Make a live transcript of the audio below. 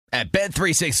At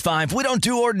Bet365, we don't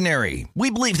do ordinary. We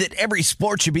believe that every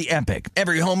sport should be epic.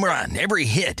 Every home run, every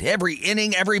hit, every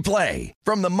inning, every play.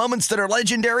 From the moments that are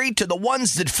legendary to the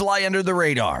ones that fly under the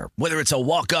radar. Whether it's a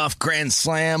walk-off grand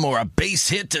slam or a base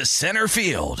hit to center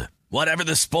field. Whatever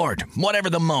the sport, whatever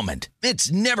the moment.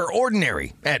 It's never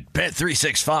ordinary at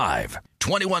Bet365.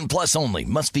 21 plus only.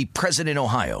 Must be present in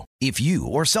Ohio. If you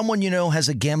or someone you know has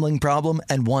a gambling problem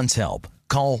and wants help,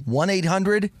 call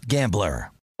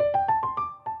 1-800-GAMBLER.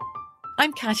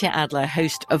 I'm Katya Adler,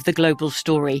 host of The Global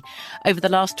Story. Over the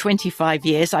last 25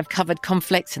 years, I've covered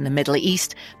conflicts in the Middle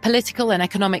East, political and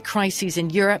economic crises in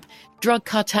Europe, drug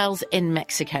cartels in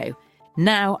Mexico.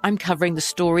 Now I'm covering the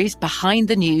stories behind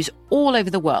the news all over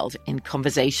the world in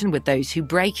conversation with those who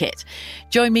break it.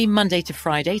 Join me Monday to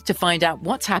Friday to find out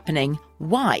what's happening,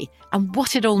 why, and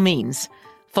what it all means.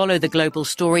 Follow The Global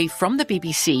Story from the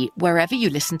BBC wherever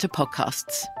you listen to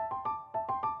podcasts.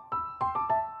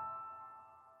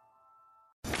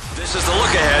 This is The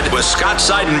Look Ahead with Scott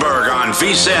Seidenberg on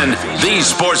VSiN, the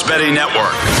Sports Betting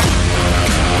Network.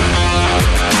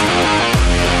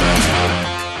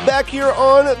 Back here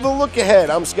on The Look Ahead,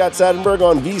 I'm Scott Seidenberg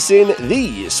on VSiN,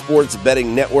 the Sports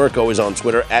Betting Network. Always on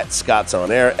Twitter at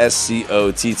ScottsOnAir,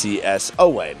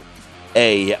 ScottsOnAir.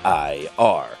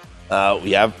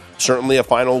 We have certainly a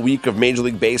final week of Major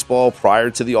League Baseball prior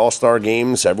to the All-Star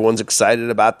games. Everyone's excited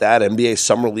about that. NBA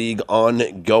Summer League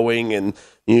ongoing and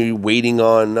waiting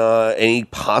on any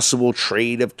possible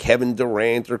trade of Kevin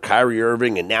Durant or Kyrie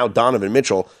Irving and now Donovan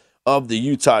Mitchell of the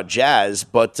Utah Jazz.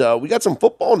 But we got some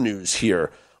football news here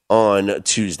on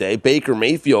Tuesday. Baker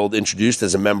Mayfield introduced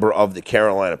as a member of the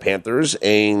Carolina Panthers,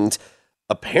 and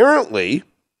apparently,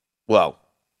 well,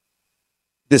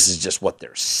 this is just what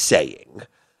they're saying.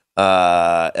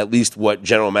 At least what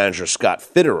general manager Scott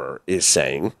Fitterer is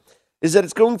saying is that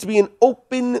it's going to be an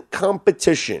open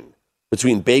competition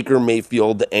between Baker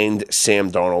Mayfield and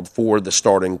Sam Darnold for the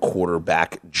starting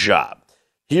quarterback job.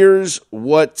 Here's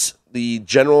what the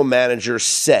general manager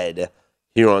said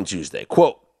here on Tuesday.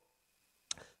 Quote,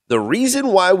 "The reason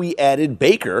why we added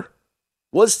Baker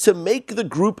was to make the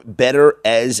group better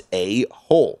as a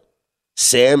whole.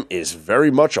 Sam is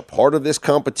very much a part of this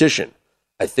competition.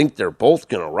 I think they're both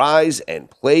going to rise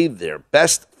and play their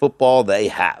best football they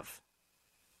have."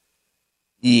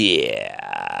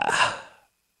 Yeah.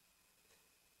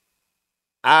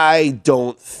 I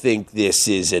don't think this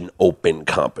is an open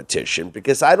competition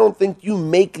because I don't think you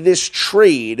make this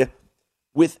trade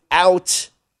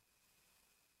without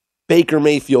Baker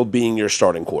Mayfield being your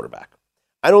starting quarterback.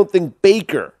 I don't think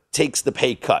Baker takes the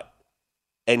pay cut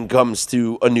and comes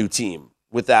to a new team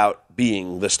without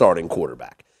being the starting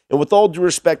quarterback. And with all due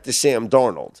respect to Sam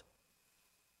Darnold,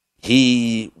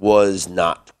 he was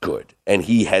not good. And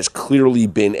he has clearly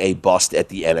been a bust at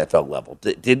the NFL level.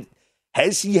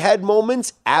 Has he had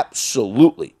moments?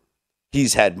 Absolutely.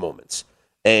 He's had moments.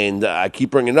 And I keep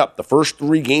bringing it up. The first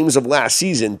 3 games of last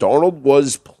season, Darnold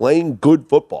was playing good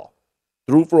football.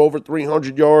 Threw for over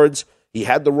 300 yards. He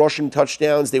had the rushing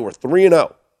touchdowns. They were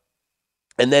 3-0.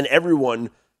 And then everyone,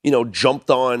 jumped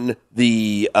on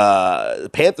the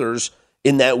Panthers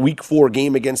in that Week 4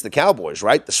 game against the Cowboys,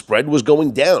 right? The spread was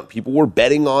going down. People were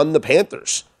betting on the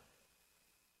Panthers.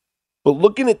 But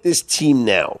looking at this team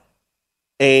now,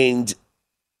 and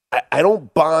I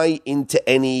don't buy into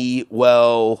any,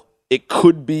 it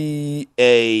could be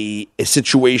a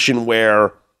situation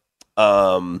where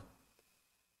Sam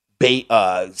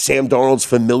Darnold's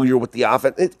familiar with the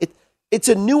offense. It's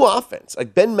a new offense.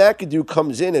 Like Ben McAdoo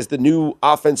comes in as the new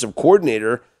offensive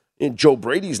coordinator, and Joe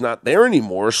Brady's not there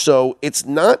anymore. So it's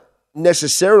not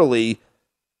necessarily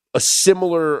a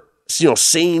similar,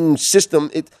 same system.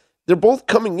 They're both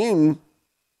coming in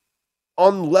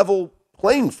on level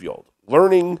playing field,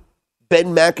 learning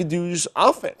Ben McAdoo's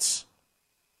offense.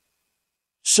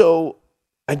 So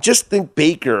I just think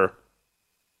Baker,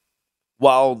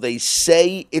 while they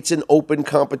say it's an open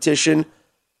competition,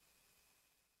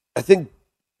 I think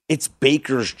it's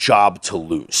Baker's job to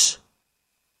lose.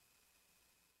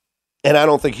 And I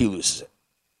don't think he loses it.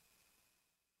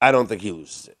 I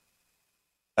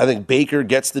think Baker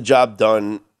gets the job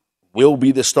done, will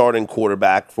be the starting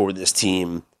quarterback for this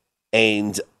team,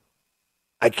 and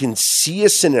I can see a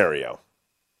scenario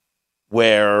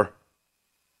where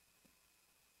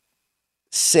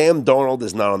Sam Darnold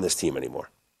is not on this team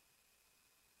anymore.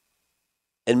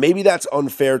 And maybe that's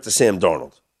unfair to Sam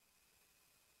Darnold.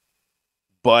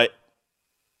 But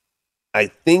I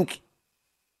think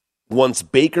once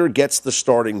Baker gets the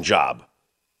starting job,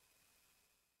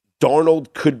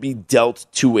 Darnold could be dealt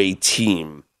to a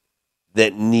team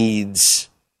that needs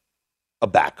a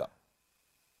backup.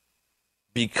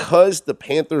 because the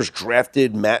Panthers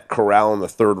drafted Matt Corral in the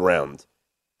 3rd round,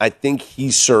 I think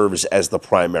he serves as the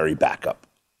primary backup.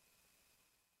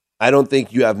 I don't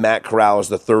think you have Matt Corral as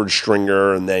the 3rd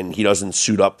stringer and then he doesn't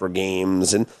suit up for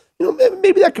games. And,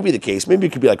 maybe that could be the case. Maybe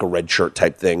it could be like a red shirt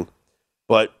type thing.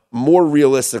 But more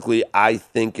realistically, I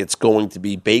think it's going to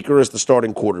be Baker as the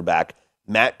starting quarterback,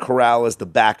 Matt Corral as the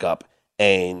backup,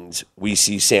 and we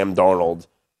see Sam Darnold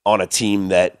on a team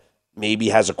that maybe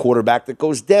has a quarterback that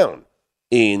goes down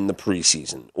in the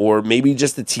preseason, or maybe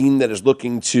just a team that is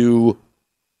looking to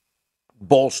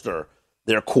bolster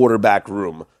their quarterback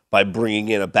room by bringing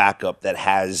in a backup that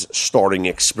has starting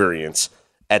experience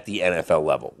at the NFL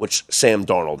level, which Sam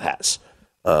Darnold has.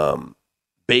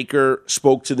 Baker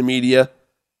spoke to the media,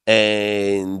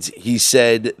 and he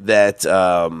said that,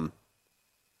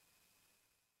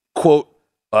 quote,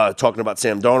 talking about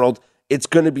Sam Darnold, it's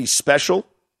going to be special,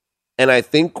 and I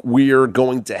think we're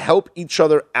going to help each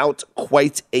other out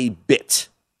quite a bit.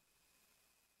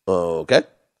 Okay.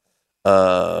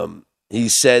 He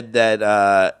said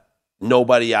that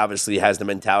nobody obviously has the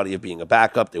mentality of being a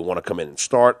backup. They want to come in and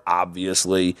start,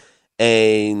 obviously.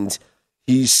 And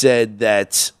he said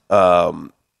that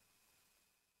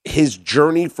his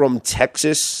journey from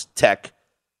Texas Tech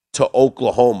to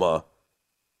Oklahoma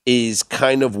is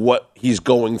kind of what he's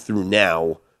going through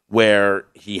now, where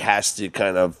he has to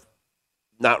kind of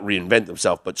not reinvent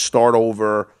himself, but start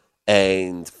over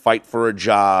and fight for a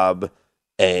job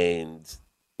and,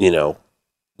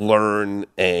 learn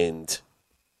and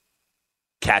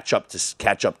catch up to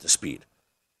speed.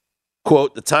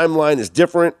 Quote, the timeline is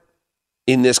different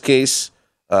in this case.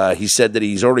 He said that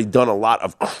he's already done a lot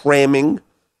of cramming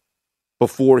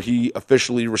before he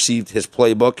officially received his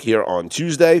playbook here on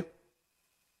Tuesday.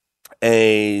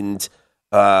 And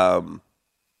I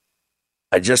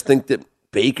just think that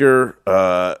Baker,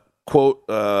 quote,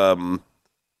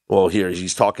 well, here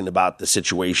he's talking about the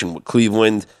situation with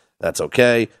Cleveland. That's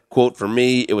okay. Quote, for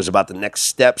me, it was about the next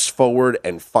steps forward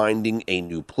and finding a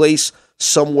new place,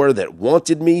 somewhere that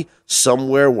wanted me,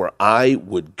 somewhere where I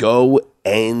would go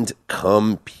and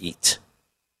compete.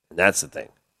 And that's the thing.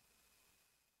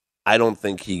 I don't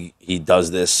think he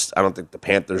does this. I don't think the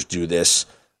Panthers do this.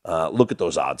 Look at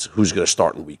those odds. Who's going to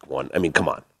start in week 1? I mean, come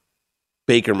on.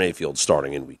 Baker Mayfield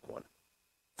starting in week 1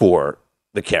 for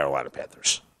the Carolina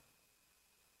Panthers.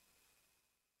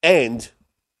 And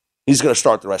he's going to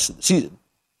start the rest of the season.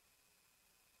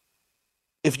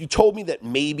 If you told me that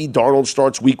maybe Darnold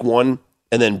starts week 1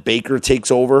 and then Baker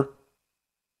takes over,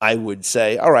 I would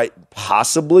say, all right,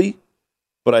 possibly,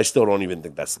 but I still don't even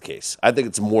think that's the case. I think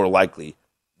it's more likely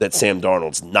that Sam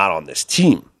Darnold's not on this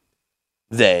team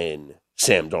than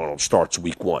Sam Darnold starts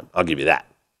week 1. I'll give you that.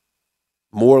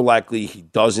 More likely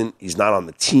he's not on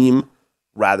the team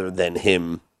rather than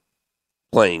him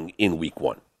playing in week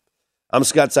 1. I'm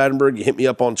Scott Seidenberg. You hit me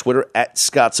up on Twitter at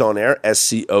ScottsOnAir,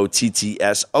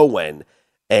 ScottsOnAir.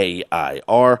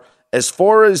 As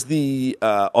far as the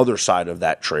other side of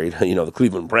that trade, the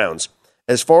Cleveland Browns,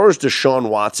 as far as Deshaun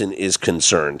Watson is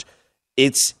concerned,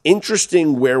 it's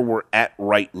interesting where we're at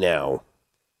right now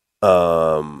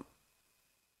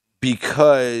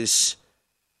because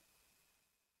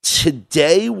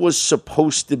today was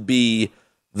supposed to be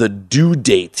the due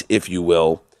date, if you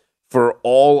will, for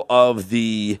all of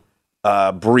the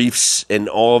briefs and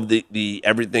all of the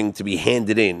everything to be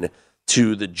handed in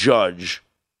to the judge,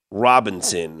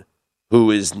 Robinson,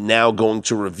 who is now going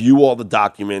to review all the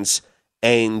documents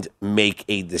and make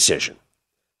a decision.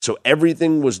 So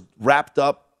everything was wrapped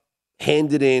up,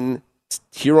 handed in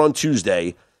here on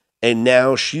Tuesday, and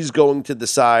now she's going to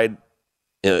decide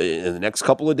in the next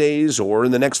couple of days or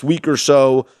in the next week or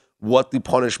so what the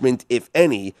punishment, if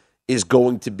any, is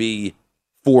going to be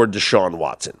for Deshaun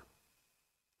Watson.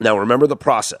 Now, remember the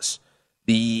process.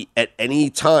 At any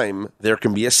time, there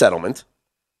can be a settlement.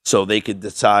 So they could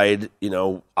decide,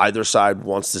 either side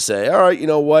wants to say, all right, you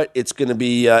know what, it's going to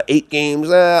be 8 games.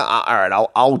 All right,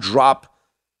 I'll drop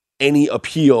any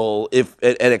appeal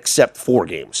and accept 4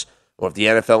 games. Or if the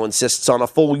NFL insists on a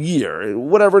full year,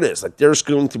 whatever it is. Like, there's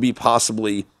going to be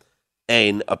possibly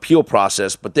an appeal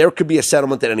process, but there could be a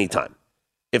settlement at any time.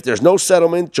 If there's no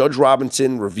settlement, Judge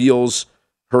Robinson reveals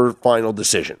her final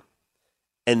decision.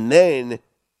 And then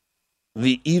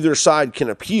either side can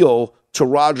appeal to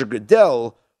Roger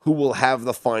Goodell, who will have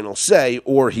the final say,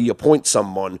 or he appoints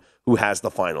someone who has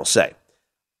the final say.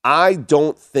 I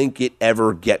don't think it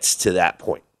ever gets to that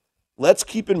point. Let's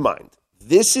keep in mind,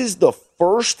 this is the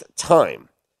first time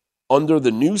under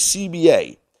the new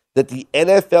CBA that the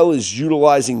NFL is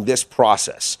utilizing this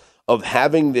process of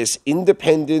having this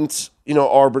independent,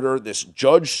 arbiter, this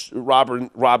Judge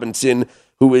Robinson,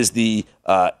 who is the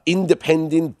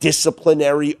independent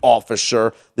disciplinary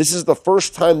officer. This is the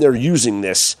first time they're using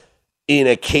this in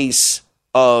a case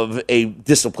of a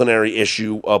disciplinary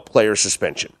issue of player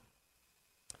suspension.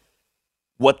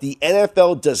 What the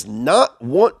NFL does not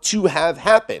want to have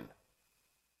happen,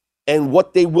 and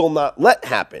what they will not let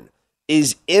happen,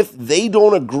 is if they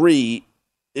don't agree,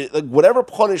 like whatever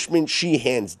punishment she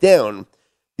hands down,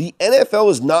 the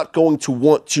NFL is not going to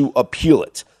want to appeal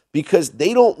it because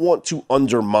they don't want to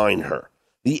undermine her.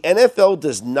 The NFL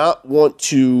does not want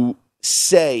to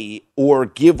say or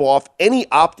give off any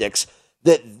optics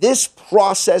that this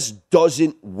process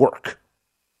doesn't work.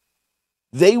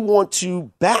 They want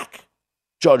to back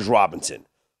Judge Robinson.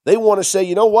 They want to say,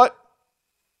 you know what?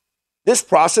 This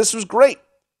process was great.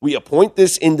 We appoint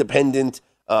this independent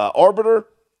arbiter.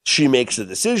 She makes the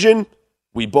decision.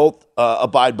 We both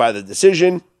abide by the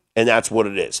decision, and that's what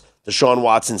it is. Deshaun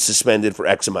Watson suspended for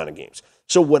X amount of games.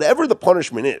 So whatever the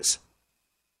punishment is,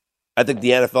 I think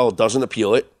the NFL doesn't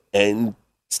appeal it and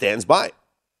stands by it.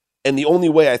 And the only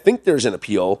way I think there's an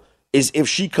appeal is if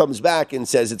she comes back and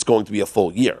says it's going to be a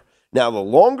full year. Now, the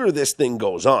longer this thing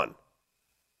goes on,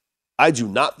 I do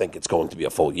not think it's going to be a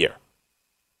full year.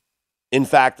 In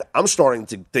fact, I'm starting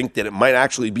to think that it might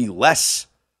actually be less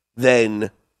than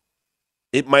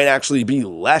 8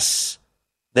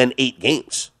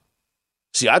 games.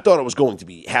 See, I thought it was going to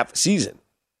be half a season,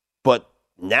 but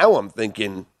now I'm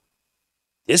thinking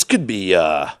this could be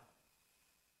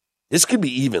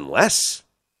even less.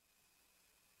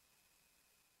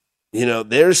 You know,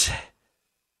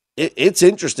 it's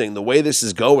interesting the way this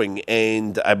is going,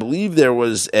 and I believe there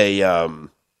was I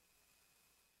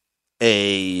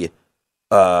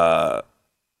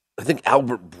think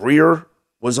Albert Breer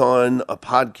was on a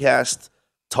podcast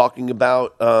talking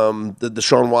about the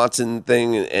Deshaun Watson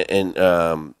thing and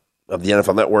of the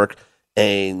NFL Network,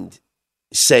 and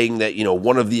saying that, you know,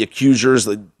 one of the accusers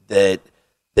that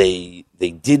they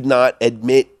did not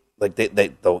admit, like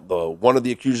the one of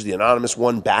the accusers, the anonymous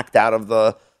one, backed out of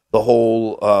the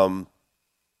whole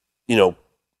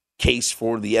case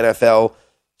for the NFL.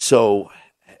 So,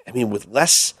 I mean, with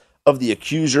less of the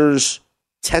accusers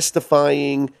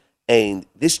testifying, and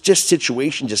this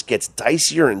situation just gets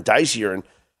dicier and dicier. And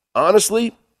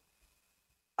honestly,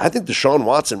 I think Deshaun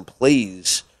Watson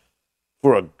plays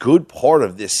for a good part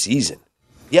of this season.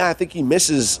 Yeah, I think he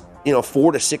misses,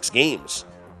 4 to 6 games,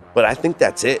 but I think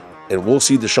that's it. And we'll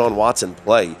see Deshaun Watson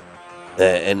play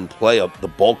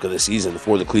the bulk of the season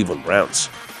for the Cleveland Browns.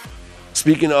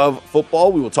 Speaking of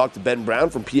football, we will talk to Ben Brown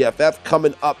from PFF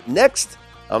coming up next.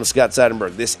 I'm Scott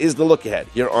Seidenberg. This is The Look Ahead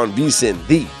here on VSiN,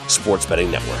 the Sports Betting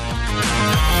Network.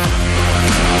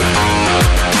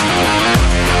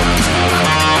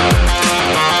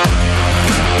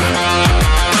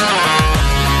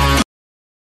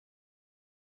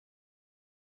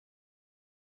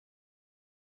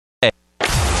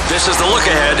 This is The Look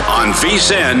Ahead on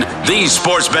VSiN, the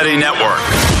Sports Betting Network.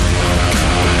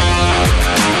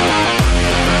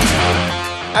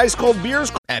 Ice cold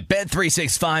beers. At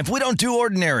Bet365, we don't do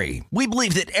ordinary. We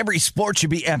believe that every sport should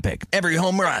be epic. Every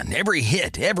home run, every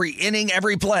hit, every inning,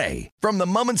 every play. From the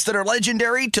moments that are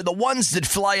legendary to the ones that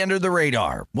fly under the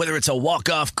radar. Whether it's a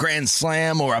walk-off grand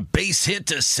slam or a base hit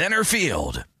to center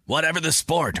field. Whatever the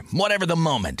sport, whatever the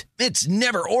moment. It's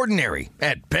never ordinary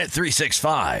at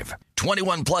Bet365.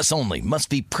 21 plus only. Must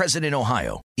be present in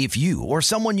Ohio. If you or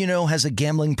someone you know has a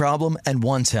gambling problem and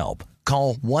wants help,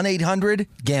 call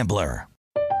 1-800-GAMBLER.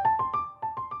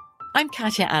 I'm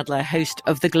Katya Adler, host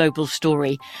of The Global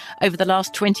Story. Over the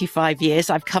last 25 years,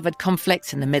 I've covered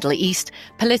conflicts in the Middle East,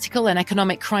 political and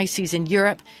economic crises in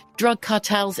Europe, drug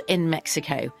cartels in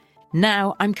Mexico.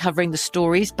 Now I'm covering the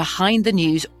stories behind the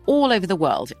news all over the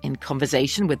world in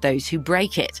conversation with those who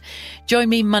break it. Join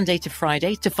me Monday to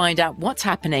Friday to find out what's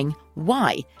happening,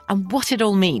 why, and what it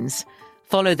all means.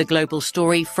 Follow The Global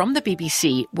Story from the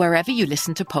BBC wherever you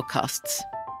listen to podcasts.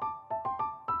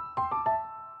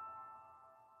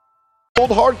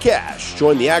 Hard cash.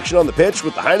 Join the action on the pitch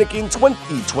with the Heineken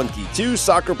 2022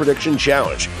 Soccer Prediction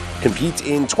Challenge. Compete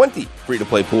in 20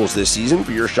 free-to-play pools this season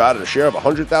for your shot at a share of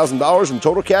 $100,000 in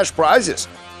total cash prizes.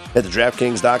 Head to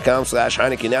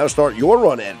DraftKings.com/Heineken now to start your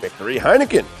run at victory.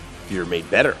 Heineken, beer made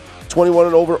better. 21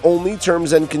 and over only.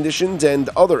 Terms and conditions and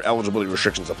other eligibility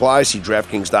restrictions apply. See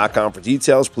DraftKings.com for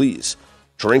details. Please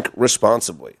drink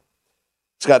responsibly.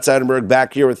 Scott Seidenberg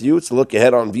back here with you. It's a look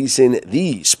ahead on VSiN,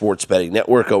 the Sports Betting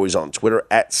Network. Always on Twitter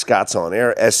at Scott's On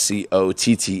Air,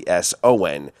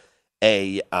 SCOTTSONAIR.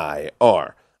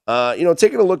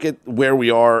 Taking a look at where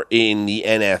we are in the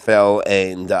NFL,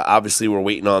 and obviously we're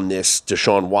waiting on this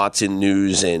Deshaun Watson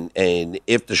news, and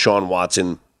if Deshaun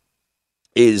Watson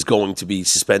is going to be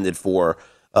suspended for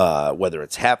whether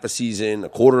it's half a season, a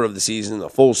quarter of the season, a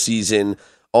full season.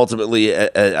 Ultimately,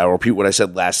 I'll repeat what I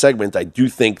said last segment. I do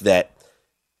think that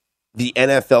the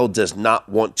NFL does not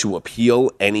want to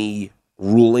appeal any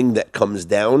ruling that comes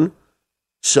down.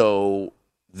 So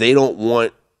they don't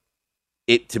want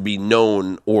it to be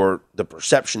known, or the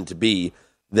perception to be,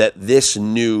 that this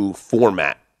new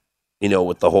format,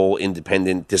 with the whole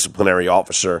independent disciplinary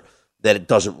officer, that it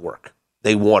doesn't work.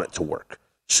 They want it to work.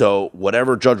 So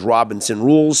whatever Judge Robinson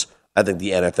rules, I think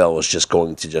the NFL is just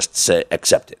going to say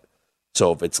accept it.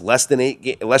 So if it's less than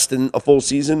a full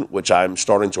season, which I'm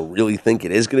starting to really think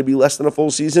it is going to be less than a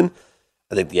full season,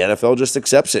 I think the NFL just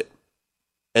accepts it.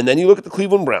 And then you look at the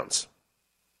Cleveland Browns.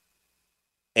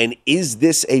 And is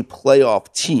this a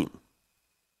playoff team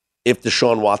if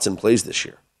Deshaun Watson plays this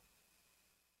year?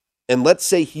 And let's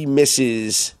say he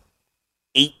misses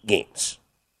 8 games.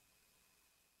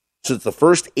 So it's the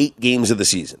first 8 games of the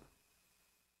season.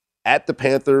 At the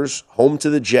Panthers, home to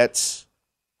the Jets,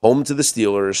 home to the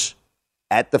Steelers,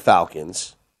 at the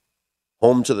Falcons,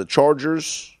 home to the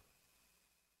Chargers,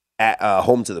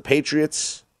 home to the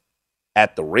Patriots,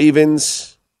 at the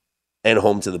Ravens, and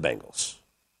home to the Bengals.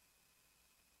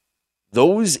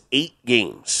 Those 8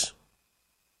 games,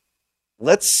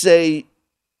 let's say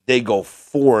they go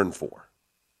 4-4.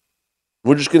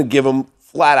 We're just going to give them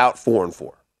flat out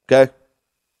 4-4, okay?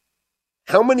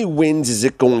 How many wins is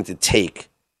it going to take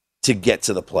to get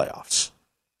to the playoffs?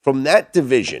 From that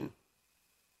division,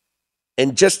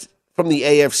 and just from the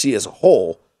AFC as a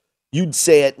whole, you'd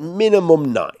say at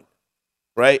minimum 9,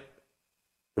 right?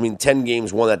 10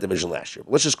 games won that division last year.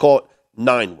 But let's just call it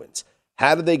 9 wins.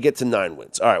 How do they get to 9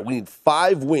 wins? All right, we need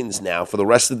 5 wins now for the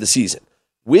rest of the season.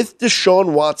 With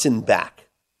Deshaun Watson back,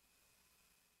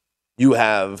 you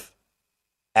have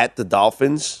at the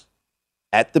Dolphins,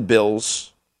 at the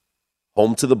Bills,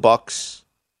 home to the Bucs,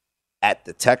 at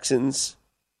the Texans,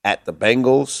 at the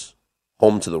Bengals,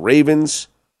 home to the Ravens,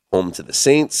 home to the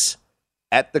Saints,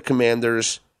 at the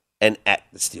Commanders, and at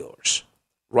the Steelers.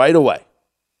 Right away,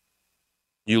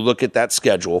 you look at that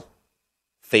schedule,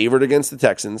 favored against the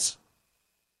Texans,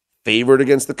 favored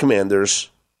against the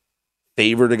Commanders,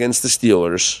 favored against the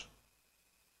Steelers,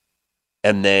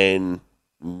 and then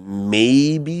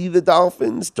maybe the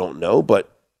Dolphins, don't know,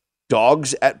 but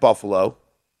dogs at Buffalo,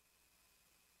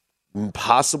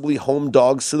 possibly home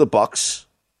dogs to the Bucs,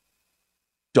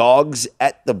 dogs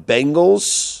at the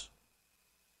Bengals,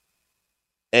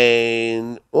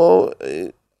 and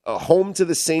home to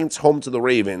the Saints, home to the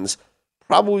Ravens,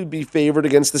 probably be favored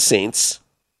against the Saints,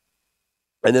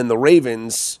 and then the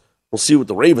Ravens, we'll see what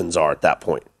the Ravens are at that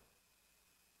point.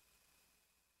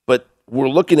 But we're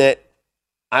looking at,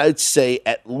 I'd say,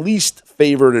 at least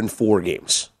favored in 4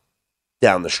 games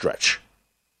down the stretch.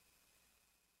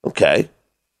 Okay.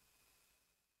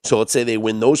 So let's say they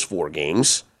win those 4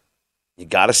 games. You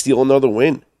got to steal another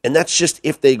win. And that's just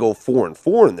if they go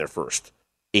 4-4 in their first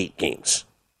 8 games.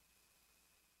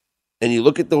 And you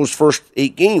look at those first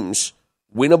 8 games,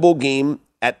 winnable game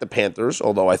at the Panthers,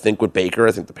 although I think with Baker,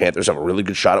 I think the Panthers have a really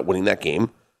good shot at winning that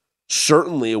game.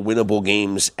 Certainly a winnable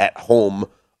games at home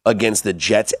against the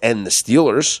Jets and the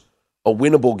Steelers. A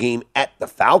winnable game at the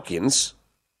Falcons.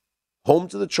 Home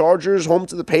to the Chargers, home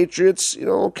to the Patriots,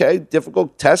 okay,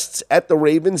 difficult tests. At the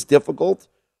Ravens, difficult.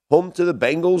 Home to the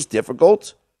Bengals,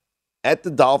 difficult. At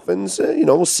the Dolphins,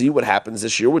 we'll see what happens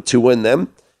this year with Tua and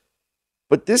them.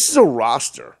 But this is a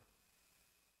roster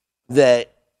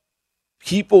that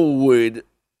people would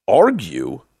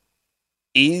argue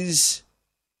is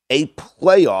a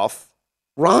playoff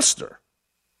roster.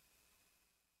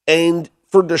 And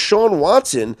for Deshaun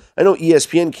Watson, I know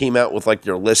ESPN came out with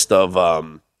their list of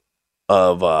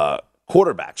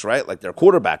quarterbacks, right? Like their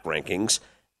quarterback rankings.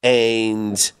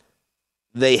 And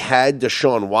they had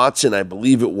Deshaun Watson, I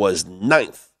believe it was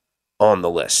 9th on the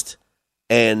list.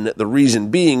 And the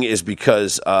reason being is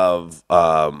because of,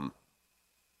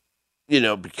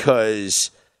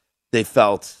 because they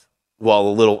felt, a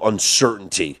little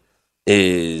uncertainty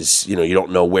is, you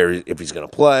don't know if he's going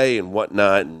to play and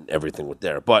whatnot and everything with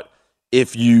there. But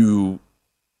if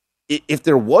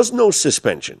there was no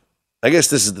suspension, I guess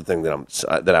this is the thing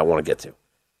that I want to get to.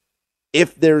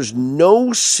 If there's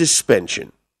no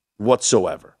suspension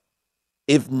whatsoever,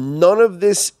 if none of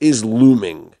this is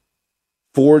looming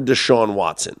for Deshaun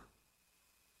Watson,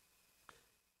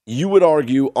 you would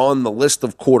argue on the list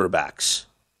of quarterbacks,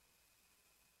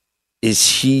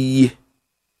 is he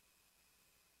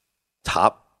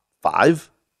top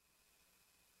 5?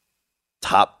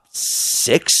 Top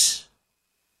 6?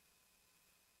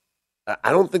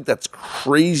 I don't think that's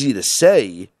crazy to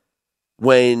say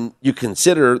when you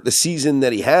consider the season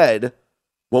that he had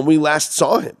when we last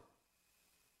saw him.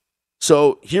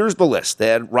 So here's the list. They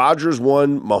had Rodgers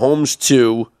 1, Mahomes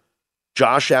 2,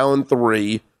 Josh Allen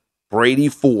 3, Brady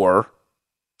 4,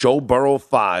 Joe Burrow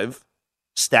 5,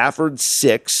 Stafford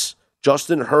 6,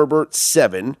 Justin Herbert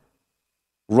 7,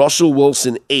 Russell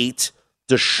Wilson 8,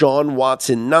 Deshaun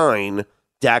Watson 9,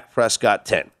 Dak Prescott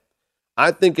 10.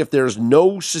 I think if there's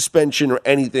no suspension or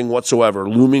anything whatsoever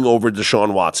looming over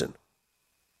Deshaun Watson,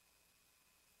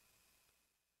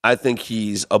 I think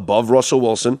he's above Russell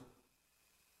Wilson.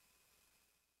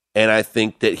 And I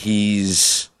think that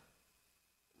he's,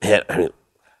 man, I mean,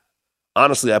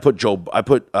 honestly, I put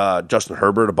Justin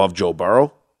Herbert above Joe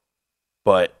Burrow.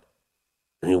 But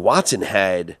I mean, Watson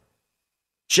had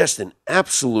just an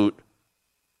absolute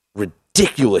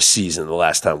ridiculous season the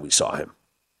last time we saw him.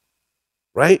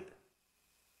 Right?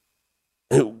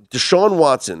 Deshaun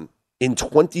Watson in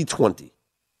 2020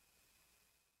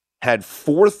 had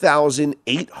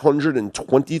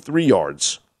 4,823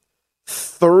 yards,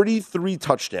 33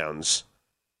 touchdowns,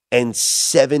 and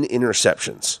 7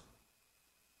 interceptions.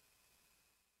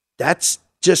 That's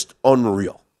just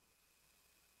unreal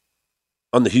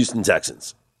on the Houston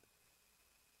Texans.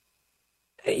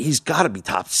 He's got to be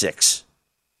top 6,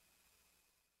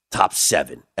 top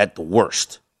 7 at the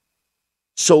worst.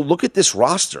 So look at this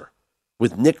roster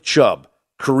with Nick Chubb,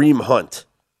 Kareem Hunt.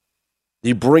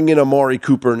 You bring in Amari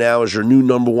Cooper now as your new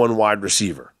number 1 wide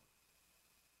receiver.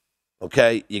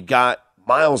 Okay, you got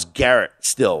Myles Garrett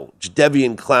still,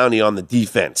 Jadeveon Clowney on the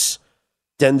defense,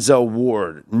 Denzel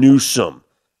Ward, Newsome.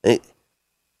 I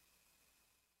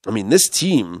mean, this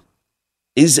team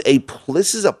is a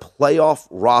playoff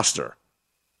roster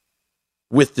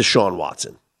with Deshaun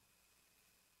Watson.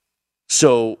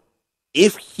 So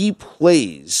if he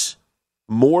plays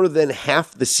more than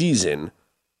half the season,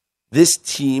 this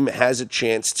team has a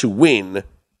chance to win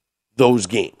those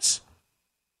games.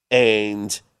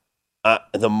 And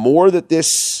the more that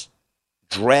this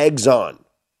drags on,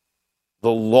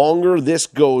 the longer this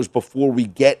goes before we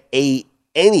get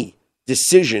any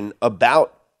decision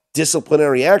about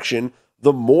disciplinary action,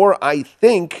 the more I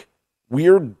think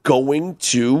we're going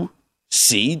to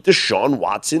see Deshaun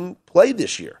Watson play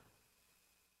this year.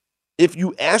 If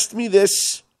you asked me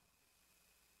this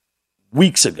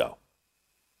weeks ago,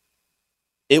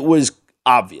 it was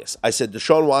obvious. I said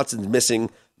Deshaun Watson's missing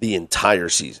the entire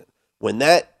season. When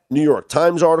that New York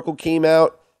Times article came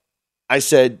out, I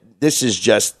said, this is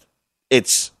just,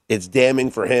 it's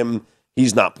damning for him.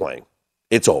 He's not playing.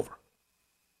 It's over.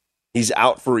 He's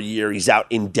out for a year. He's out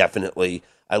indefinitely.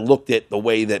 I looked at the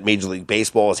way that Major League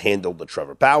Baseball has handled the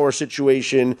Trevor Bauer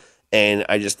situation, and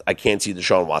I can't see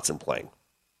Deshaun Watson playing.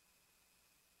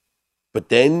 But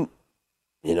then,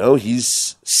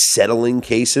 he's settling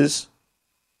cases,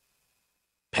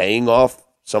 paying off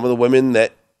some of the women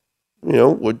that,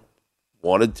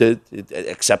 wanted to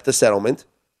accept the settlement,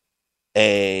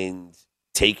 and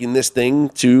taking this thing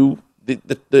to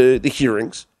the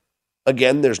hearings.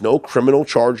 Again, there's no criminal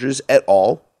charges at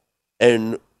all.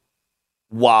 And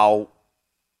while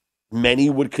many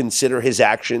would consider his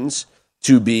actions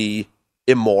to be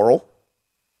immoral,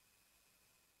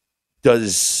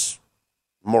 does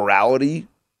morality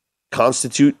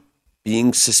constitute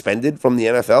being suspended from the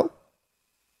NFL?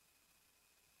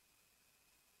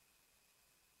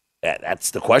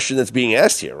 That's the question that's being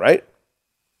asked here, right?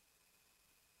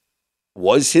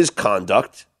 Was his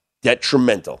conduct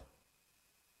detrimental?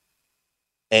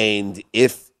 And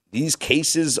if these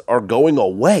cases are going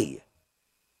away,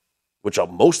 which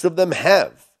most of them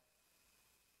have,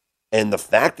 and the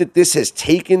fact that this has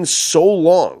taken so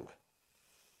long,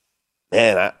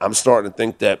 man, I'm starting to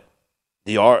think that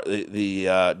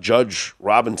the Judge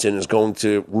Robinson is going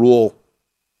to rule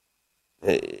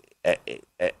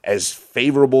as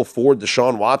favorable for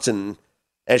Deshaun Watson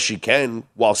as she can,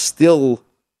 while still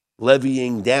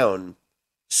levying down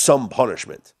some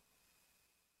punishment.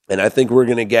 And I think we're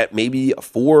going to get maybe a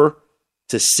 4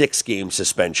 to 6 game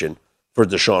suspension for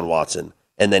Deshaun Watson,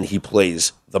 and then he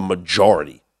plays the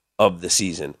majority of the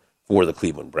season for the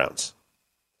Cleveland Browns.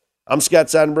 I'm Scott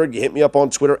Seidenberg. You hit me up on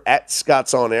Twitter at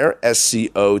ScottsOnAir,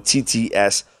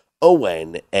 ScottsOnair.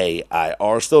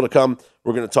 Still to come,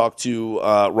 we're going to talk to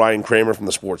Ryan Kramer from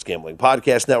the Sports Gambling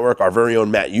Podcast Network. Our very own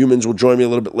Matt Humans will join me a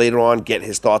little bit later on, get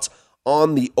his thoughts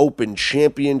on the Open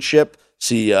Championship,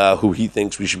 see who he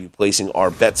thinks we should be placing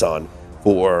our bets on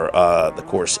for the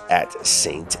course at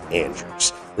St.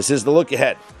 Andrews. This is The Look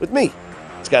Ahead with me,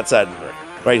 Scott Seidenberg,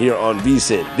 right here on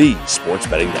VSiN, the Sports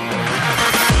Betting Network.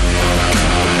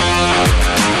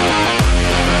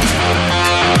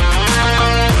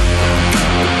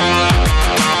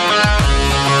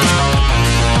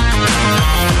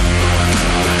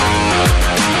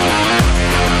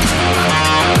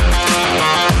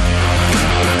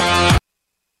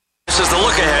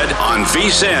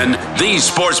 the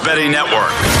Sports Betting Network.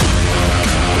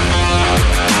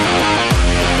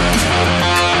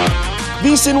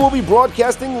 VSiN will be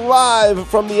broadcasting live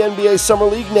from the NBA Summer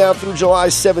League now through July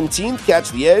 17th. Catch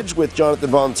the Edge with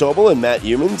Jonathan Von Tobel and Matt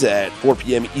Humans at 4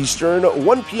 p.m. Eastern,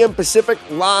 1 p.m. Pacific,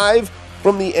 live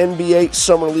from the NBA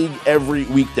Summer League every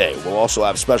weekday. We'll also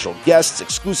have special guests,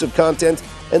 exclusive content,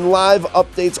 and live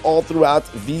updates all throughout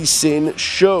VSiN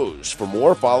shows. For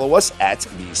more, follow us at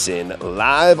VSiN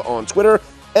Live on Twitter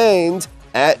and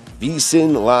at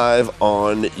VSiN Live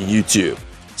on YouTube.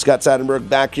 Scott Seidenberg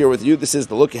back here with you. This is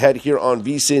the look ahead here on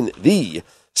VSiN, the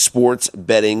Sports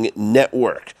Betting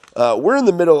Network. We're in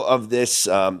the middle of this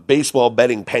baseball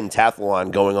betting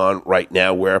pentathlon going on right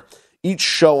now, where each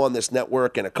show on this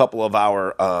network and a couple of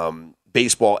our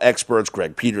baseball experts,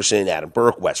 Greg Peterson, Adam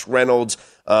Burke, Wes Reynolds,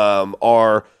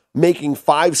 are making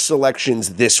 5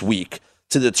 selections this week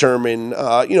to determine,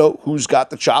 who's got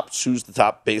the chops, who's the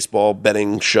top baseball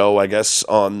betting show, I guess,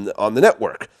 on the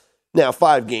network. Now,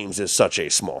 5 games is such a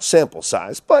small sample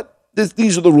size, but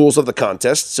these are the rules of the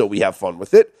contest, so we have fun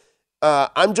with it.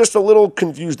 I'm just a little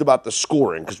confused about the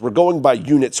scoring because we're going by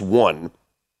units won.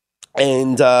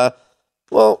 And, maybe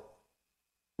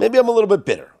I'm a little bit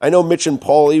bitter. I know Mitch and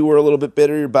Paulie were a little bit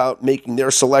bitter about making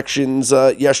their selections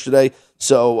yesterday.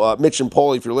 So, Mitch and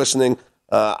Paulie, if you're listening,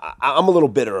 I'm a little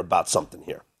bitter about something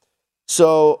here.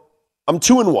 So, I'm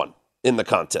 2-1 in the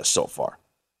contest so far.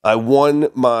 I won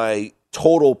my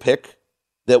total pick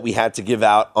that we had to give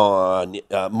out on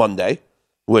Monday,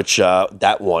 which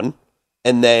that won.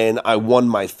 And then I won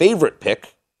my favorite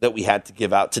pick that we had to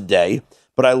give out today,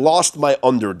 but I lost my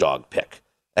underdog pick.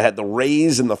 I had the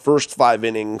Rays in the first 5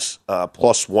 innings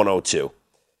plus 102.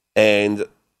 And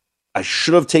I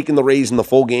should have taken the Rays in the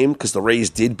full game because the Rays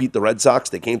did beat the Red Sox.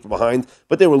 They came from behind,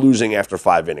 but they were losing after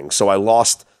 5 innings. So I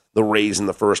lost the Rays in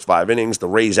the first 5 innings. The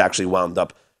Rays actually wound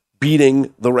up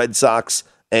beating the Red Sox.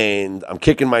 And I'm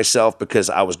kicking myself because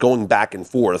I was going back and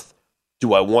forth.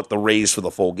 Do I want the Rays for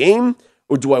the full game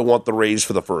or do I want the Rays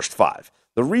for the first 5?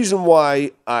 The reason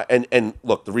why,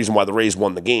 the reason why the Rays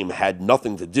won the game had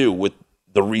nothing to do with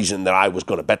the reason that I was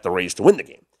going to bet the Rays to win the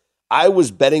game. I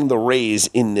was betting the Rays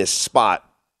in this spot,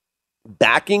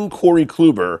 backing Corey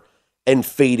Kluber and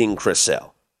fading Chris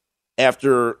Sale.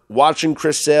 After watching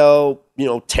Chris Sale,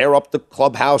 tear up the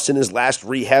clubhouse in his last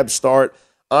rehab start,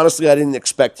 honestly, I didn't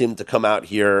expect him to come out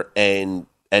here and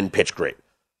pitch great.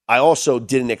 I also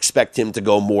didn't expect him to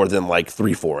go more than like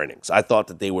 3-4 innings. I thought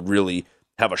that they would really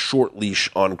have a short leash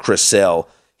on Chris Sale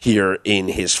here in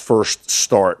his first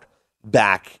start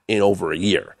back in over a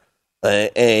year.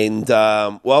 Chris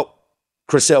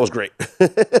Sale was great.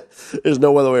 There's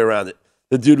no other way around it.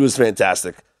 The dude was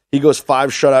fantastic. He goes 5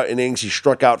 shutout innings. He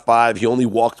struck out 5. He only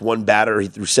walked 1 batter. He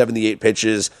threw 78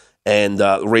 pitches, and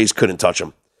the Rays couldn't touch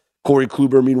him. Corey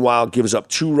Kluber, meanwhile, gives up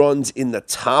 2 runs in the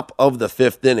top of the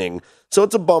 5th inning. So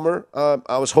it's a bummer.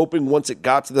 I was hoping once it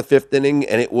got to the 5th inning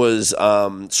and it was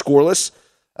scoreless,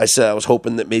 I was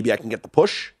hoping that maybe I can get the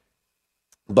push.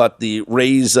 But the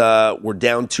Rays were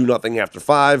down 2-0 after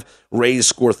 5. Rays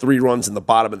score 3 runs in the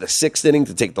bottom of the 6th inning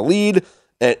to take the lead.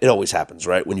 And it always happens,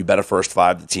 right? When you bet a first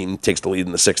 5, the team takes the lead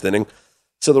in the 6th inning.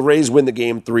 So the Rays win the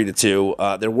game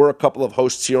 3-2. There were a couple of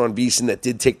hosts here on VSiN that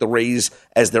did take the Rays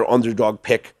as their underdog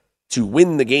pick to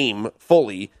win the game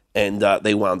fully, and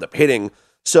they wound up hitting.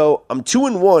 So I'm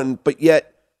 2-1, but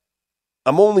yet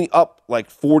I'm only up like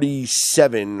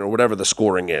 47 or whatever the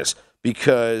scoring is,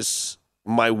 because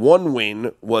my one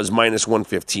win was minus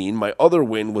 115. My other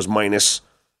win was minus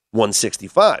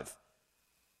 165.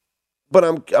 But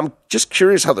I'm just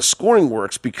curious how the scoring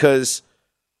works because,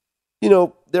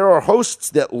 there are hosts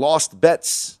that lost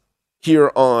bets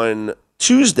here on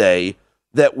Tuesday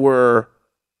that were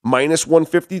minus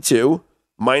 152,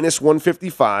 minus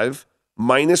 155,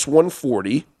 minus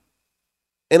 140.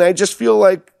 And I just feel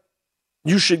like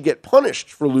you should get punished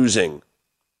for losing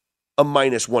a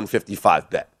minus 155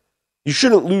 bet. You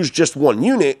shouldn't lose just 1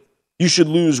 unit. You should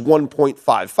lose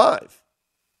 1.55.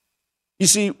 You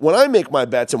see, when I make my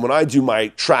bets and when I do my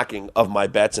tracking of my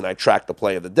bets and I track the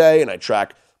play of the day and I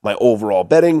track my overall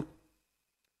betting,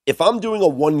 if I'm doing a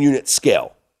 1 unit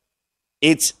scale,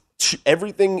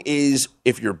 everything is,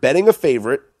 if you're betting a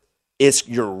favorite,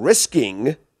 you're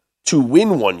risking to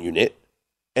win 1 unit,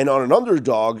 and on an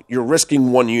underdog, you're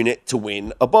risking 1 unit to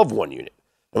win above 1 unit.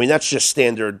 I mean, that's just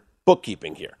standard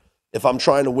bookkeeping here. If I'm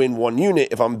trying to win 1 unit,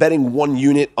 if I'm betting 1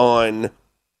 unit on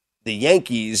the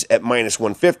Yankees at minus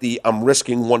 150, I'm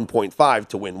risking 1.5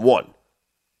 to win 1.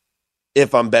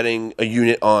 If I'm betting a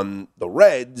unit on the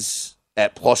Reds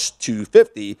at plus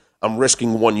 250, I'm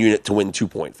risking 1 unit to win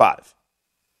 2.5.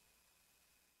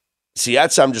 See,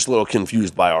 I'm just a little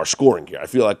confused by our scoring here. I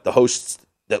feel like the hosts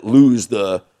that lose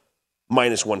the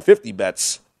minus 150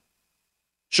 bets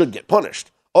should get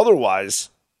punished. Otherwise,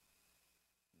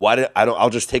 I'll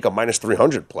just take a minus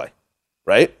 300 play,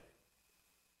 right?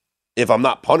 If I'm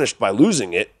not punished by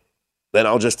losing it, then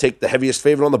I'll just take the heaviest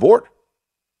favorite on the board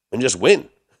and just win,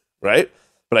 right?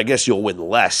 But I guess you'll win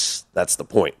less. That's the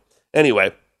point.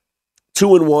 Anyway,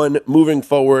 2-1 moving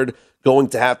forward. Going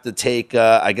to have to take,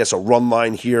 I guess, a run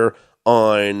line here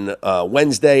on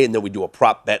Wednesday, and then we do a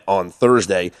prop bet on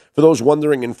Thursday. For those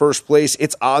wondering, in first place,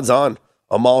 it's odds on.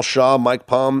 Amal Shah, Mike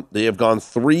Palm, they have gone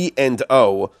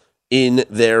 3-0 in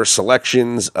their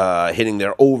selections, hitting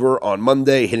their over on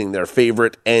Monday, hitting their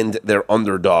favorite and their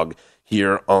underdog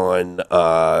here on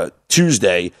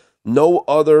Tuesday. No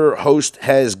other host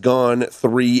has gone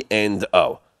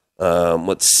 3-0.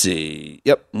 Let's see.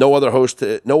 Yep, no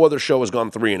other show has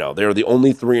gone 3-0. They're the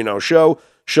only 3-0 show.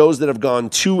 Shows that have gone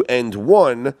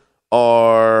 2-1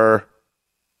 are,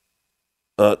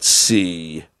 let's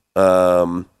see,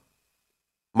 myself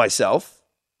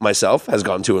has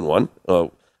gone 2-1.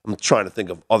 I'm trying to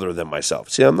think of other than myself.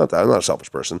 See, I'm not a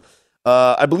selfish person.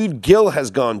 I believe Gil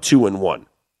has gone 2-1.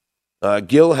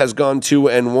 Gil has gone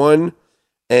 2-1,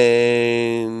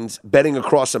 and Betting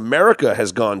Across America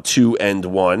has gone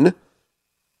 2-1,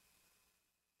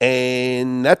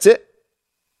 and that's it.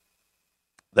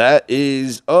 That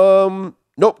is,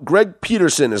 nope, Greg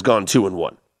Peterson has gone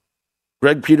 2-1.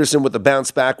 Greg Peterson with the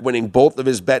bounce back, winning both of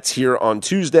his bets here on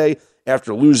Tuesday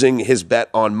after losing his bet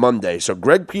on Monday. So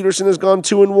Greg Peterson has gone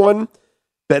 2-1.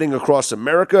 Betting Across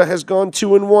America has gone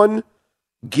 2-1.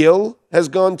 Gil has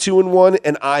gone 2-1,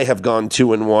 and I have gone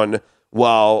 2-1,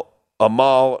 while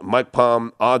Amal, Mike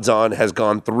Palm, odds on, has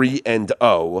gone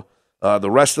 3-0.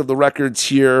 The rest of the records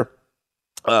here,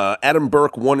 Adam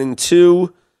Burke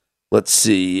 1-2. Let's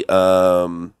see.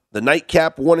 The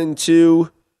Nightcap 1-2.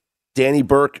 Danny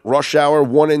Burke, Rush Hour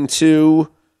 1-2.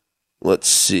 Let's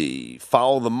see.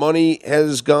 Follow the Money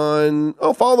has gone.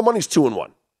 Oh, Follow the Money's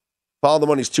 2-1. Follow the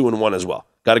Money's 2-1 as well.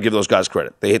 Got to give those guys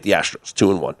credit. They hit the Astros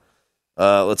 2-1.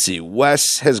 Let's see.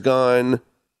 Wes has gone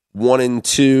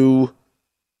 1-2.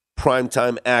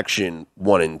 Primetime Action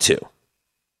 1-2.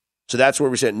 So that's where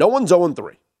we said no one's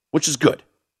 0-3, which is good.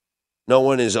 No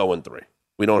one is 0-3.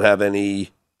 We don't have any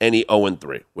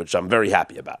 0-3, which I'm very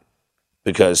happy about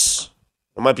because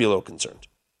I might be a little concerned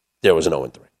there was an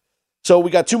 0-3. So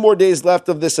we got 2 more days left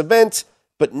of this event,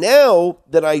 but now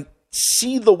that I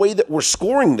see the way that we're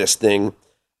scoring this thing,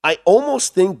 I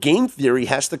almost think game theory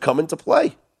has to come into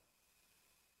play.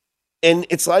 And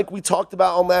it's like we talked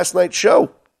about on last night's show.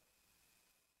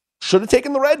 Should have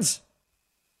taken the Reds.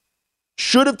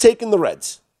 Should have taken the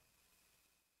Reds.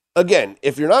 Again,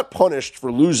 if you're not punished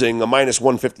for losing a minus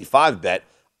 155 bet,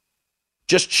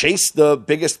 just chase the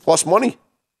biggest plus money.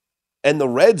 And the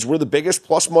Reds were the biggest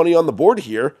plus money on the board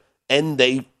here, and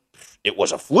it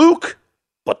was a fluke,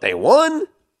 but they won.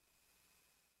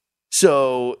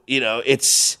 So,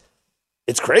 it's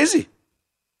crazy.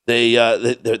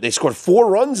 They scored 4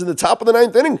 runs in the top of the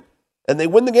 9th inning, and they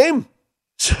win the game.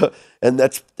 So, and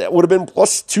that would have been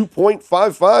plus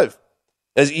 2.55.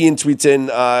 As Ian tweets in,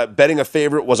 betting a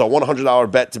favorite was a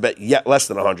 $100 bet to bet yet less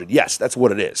than 100. Yes, that's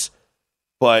what it is.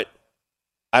 But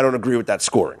I don't agree with that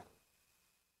scoring.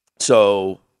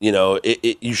 So,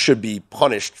 you should be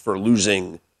punished for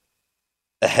losing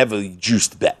a heavily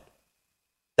juiced bet.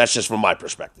 That's just from my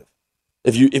perspective.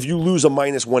 If you lose a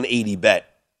minus 180 bet,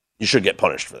 you should get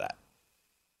punished for that.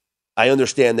 I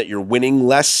understand that you're winning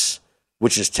less,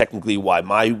 which is technically why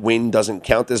my win doesn't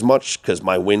count as much, because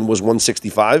my win was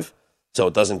 165, so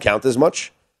it doesn't count as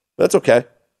much. That's okay.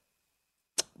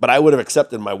 But I would have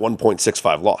accepted my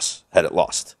 1.65 loss had it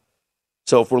lost.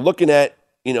 So if we're looking at,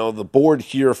 the board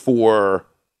here for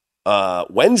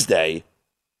Wednesday,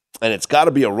 and it's got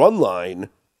to be a run line,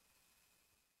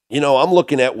 I'm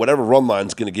looking at whatever run line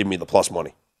is going to give me the plus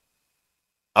money.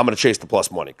 I'm going to chase the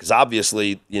plus money because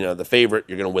obviously, the favorite,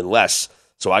 you're going to win less.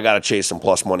 So I got to chase some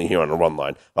plus money here on the run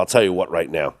line. I'll tell you what right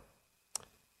now.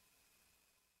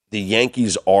 The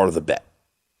Yankees are the bet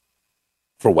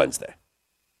for Wednesday.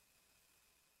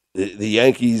 The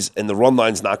Yankees, and the run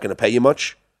line's not going to pay you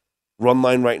much. Run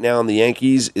line right now on the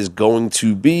Yankees is going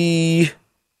to be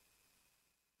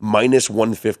minus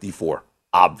 154,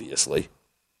 obviously.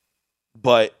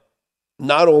 But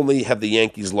not only have the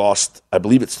Yankees lost, I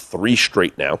believe it's 3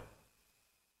 straight now,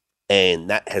 and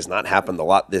that has not happened a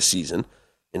lot this season.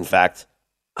 In fact,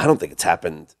 I don't think it's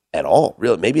happened at all,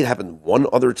 really. Maybe it happened one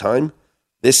other time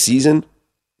this season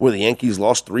where the Yankees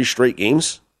lost 3 straight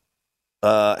games.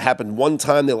 Happened one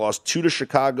time. They lost 2 to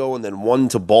Chicago and then 1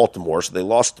 to Baltimore. So they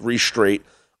lost 3 straight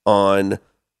on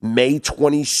May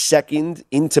 22nd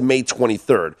into May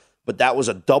 23rd. But that was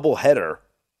a doubleheader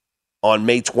on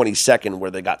May 22nd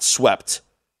where they got swept,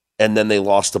 and then they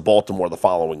lost to Baltimore the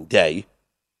following day.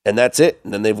 And that's it.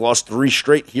 And then they've lost 3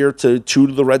 straight here to 2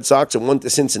 to the Red Sox and 1 to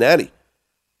Cincinnati.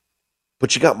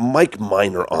 But you got Mike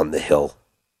Minor on the hill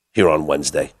here on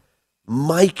Wednesday.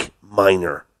 Mike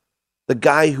Minor, the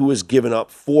guy who has given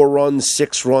up 4 runs,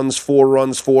 6 runs, 4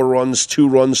 runs, 4 runs, 2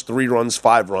 runs, 3 runs,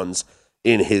 5 runs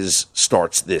in his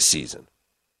starts this season.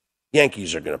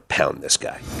 Yankees are going to pound this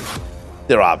guy.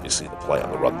 They're obviously the play on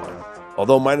the run line.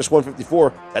 Although minus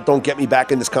 154, that don't get me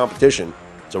back in this competition,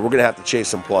 so we're going to have to chase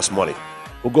some plus money.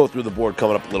 We'll go through the board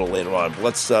coming up a little later on. But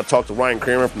let's talk to Ryan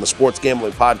Kramer from the Sports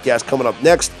Gambling Podcast coming up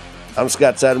next. I'm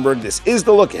Scott Seidenberg. This is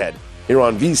The Look Ahead here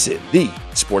on VSiN, the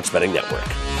Sports Betting Network.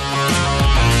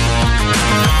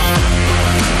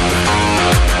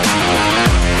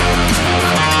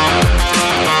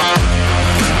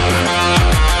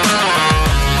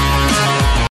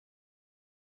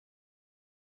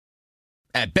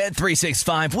 At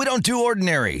Bet365, we don't do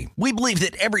ordinary. We believe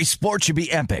that every sport should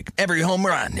be epic. Every home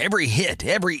run, every hit,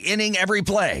 every inning, every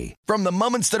play. From the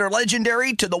moments that are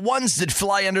legendary to the ones that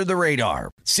fly under the radar.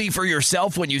 See for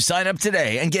yourself when you sign up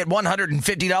today and get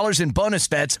 $150 in bonus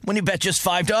bets when you bet just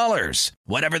 $5.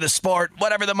 Whatever the sport,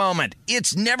 whatever the moment,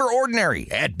 it's never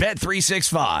ordinary at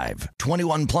Bet365.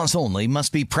 21 plus only.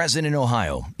 Must be present in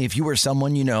Ohio. If you or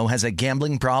someone you know has a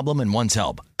gambling problem and wants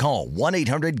help, call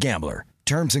 1-800-GAMBLER.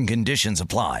 Terms and conditions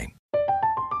apply.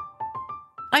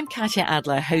 I'm Katya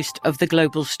Adler, host of The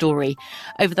Global Story.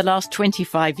 Over the last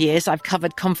 25 years, I've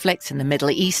covered conflicts in the Middle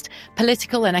East,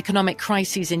 political and economic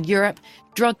crises in Europe,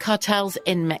 drug cartels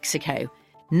in Mexico.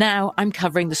 Now I'm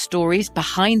covering the stories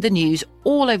behind the news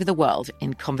all over the world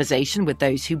in conversation with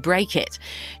those who break it.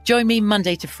 Join me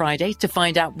Monday to Friday to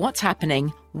find out what's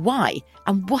happening, why,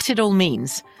 and what it all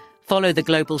means. Follow The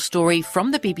Global Story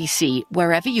from the BBC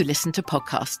wherever you listen to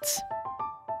podcasts.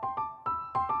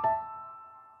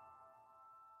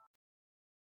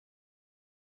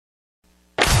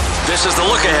 This is The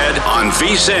Look Ahead on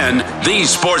VSiN, the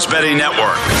Sports Betting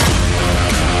Network.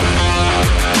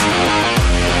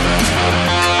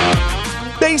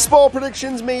 Baseball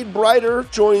predictions made brighter.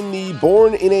 Join the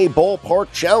Born in a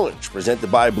Ballpark Challenge, presented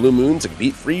by Blue Moon, to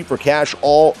compete free for cash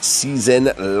all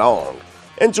season long.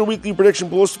 Enter weekly prediction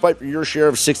pools to fight for your share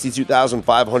of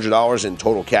 $62,500 in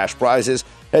total cash prizes.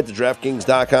 Head to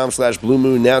DraftKings.com/Blue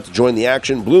Moon now to join the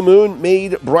action. Blue Moon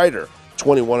made brighter.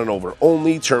 21 and over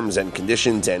only. Terms and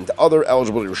conditions and other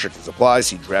eligibility restrictions apply.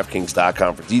 See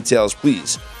DraftKings.com for details.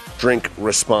 Please drink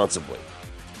responsibly.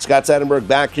 Scott Seidenberg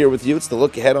back here with you. It's The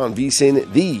Look Ahead on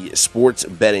VSiN, the Sports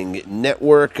Betting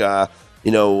Network.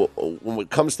 When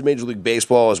it comes to Major League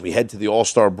Baseball, as we head to the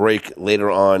All-Star break later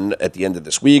on at the end of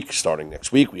this week, starting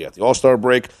next week, we got the All-Star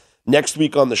break. Next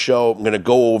week on the show, I'm going to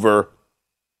go over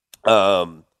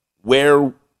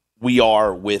where we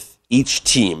are with each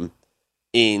team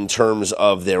in terms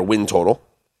of their win total.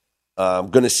 I'm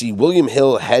going to see William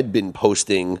Hill had been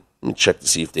posting. Let me check to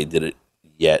see if they did it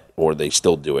yet or they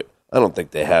still do it. I don't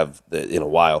think they have in a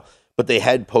while, but they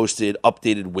had posted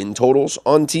updated win totals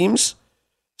on teams.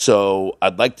 So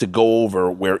I'd like to go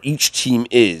over where each team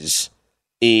is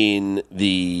in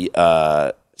the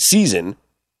season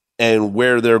and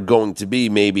where they're going to be.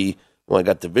 Maybe, I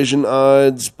got division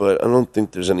odds, but I don't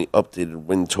think there's any updated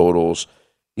win totals.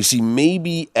 You see,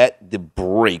 maybe at the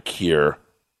break here,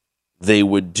 they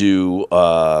would do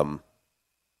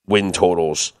win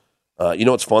totals.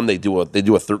 It's fun? They do a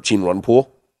 13-run pool,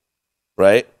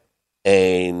 right?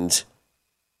 And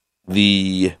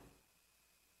the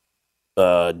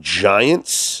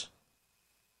Giants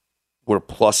were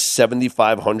plus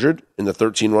 7,500 in the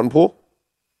 13-run pool.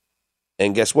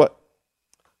 And guess what?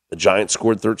 The Giants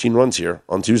scored 13 runs here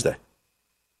on Tuesday.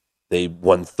 They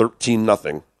won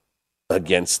 13-0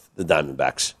 against the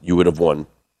Diamondbacks. You would have won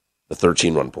the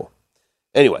 13-run pool.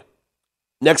 Anyway,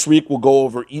 next week we'll go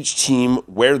over each team,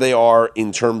 where they are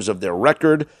in terms of their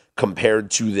record compared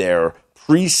to their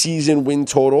preseason win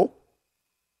total,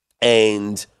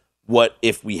 and what,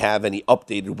 if we have any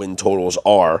updated win totals,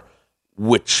 are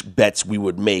which bets we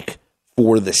would make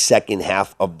for the second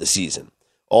half of the season.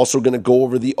 Also going to go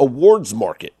over the awards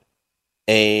market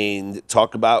and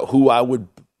talk about who I would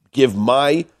give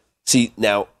my... See,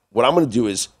 now, what I'm going to do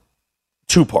is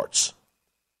 2 parts.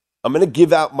 I'm going to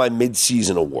give out my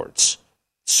mid-season awards.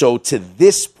 So to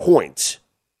this point,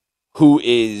 who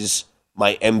is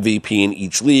my MVP in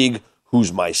each league,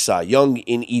 who's my Cy Young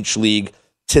in each league,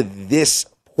 to this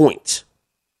point.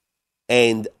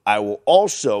 And I will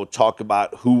also talk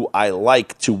about who I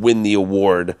like to win the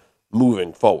award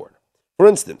moving forward. For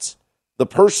instance, the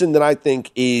person that I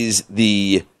think is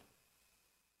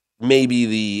maybe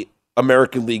the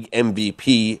American League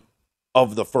MVP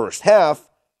of the first half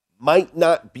might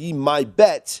not be my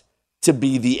bet to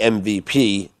be the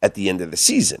MVP at the end of the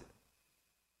season.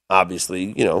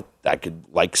 Obviously, I could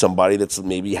like somebody that's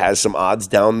maybe has some odds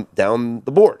down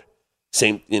the board.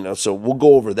 Same, so we'll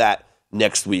go over that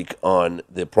next week on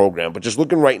the program. But just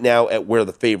looking right now at where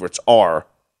the favorites are,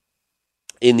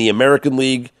 in the American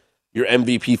League, your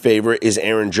MVP favorite is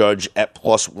Aaron Judge at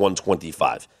plus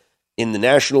 125. In the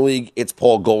National League, it's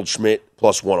Paul Goldschmidt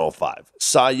plus 105.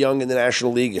 Cy Young in the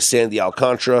National League is Sandy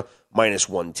Alcantara minus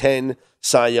 110.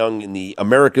 Cy Young in the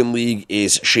American League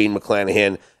is Shane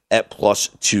McClanahan at plus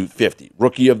 250.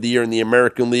 Rookie of the Year in the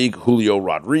American League, Julio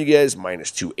Rodriguez minus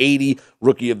 280.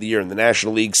 Rookie of the Year in the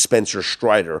National League, Spencer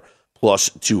Strider plus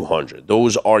 200.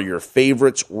 Those are your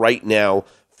favorites right now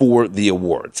for the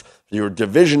awards. Your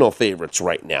divisional favorites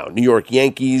right now, New York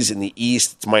Yankees in the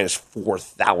East, it's minus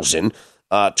 4,000.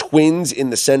 Twins in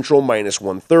the Central, minus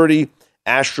 130.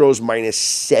 Astros, minus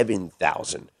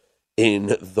 7,000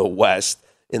 in the West.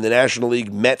 In the National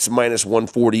League, Mets, minus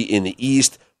 140 in the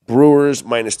East. Brewers,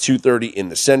 minus 230 in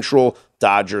the Central.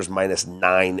 Dodgers, minus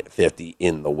 950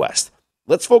 in the West.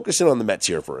 Let's focus in on the Mets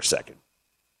here for a second.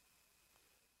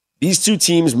 These two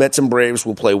teams, Mets and Braves,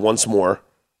 will play once more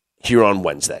here on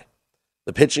Wednesday.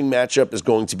 The pitching matchup is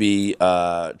going to be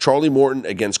Charlie Morton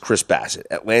against Chris Bassett.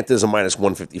 Atlanta is a minus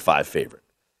 155 favorite.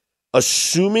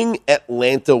 Assuming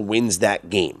Atlanta wins that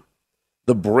game,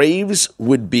 the Braves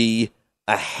would be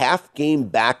a half game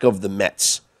back of the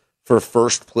Mets for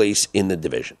first place in the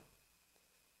division.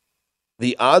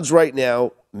 The odds right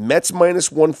now, Mets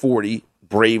minus 140,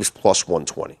 Braves plus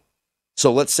 120.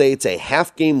 So let's say it's a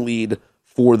half game lead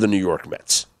for the New York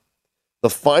Mets. The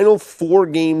final 4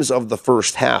 games of the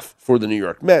first half for the New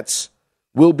York Mets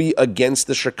will be against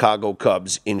the Chicago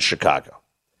Cubs in Chicago.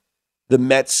 The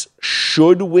Mets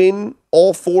should win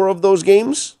all 4 of those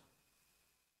games,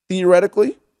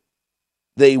 theoretically.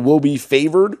 They will be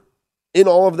favored in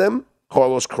all of them.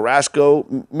 Carlos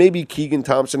Carrasco, maybe Keegan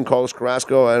Thompson, Carlos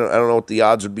Carrasco. I don't know what the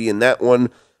odds would be in that one.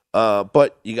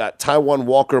 But you got Taijuan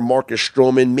Walker, Marcus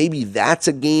Stroman. Maybe that's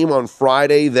a game on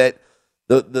Friday that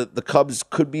the Cubs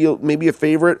could be maybe a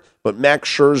favorite, but Max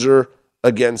Scherzer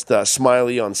against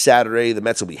Smiley on Saturday, the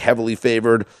Mets will be heavily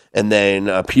favored, and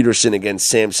then Peterson against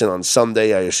Sampson on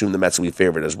Sunday, I assume the Mets will be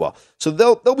favored as well. So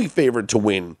they'll be favored to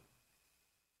win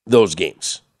those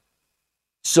games.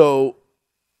 So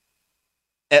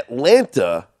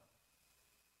Atlanta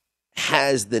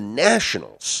has the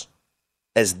Nationals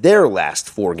as their last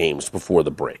 4 games before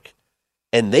the break,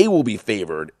 and they will be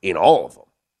favored in all of them.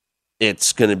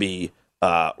 It's going to be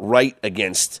Wright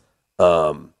against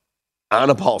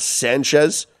Anibal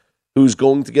Sanchez, who's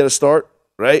going to get a start,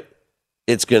 right?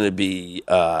 It's going to be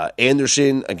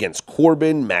Anderson against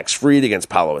Corbin, Max Fried against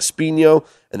Paolo Espino,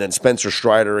 and then Spencer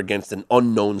Strider against an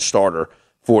unknown starter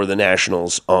for the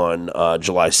Nationals on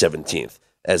July 17th,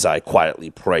 as I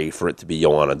quietly pray for it to be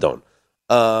Yohan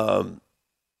Adon.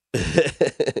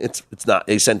 It's not.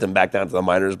 They sent him back down to the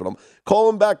minors, but I'm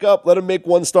calling him back up. Let him make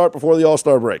 1 start before the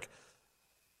All-Star break.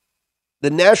 The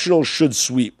Nationals should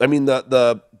sweep. I mean,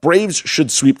 the Braves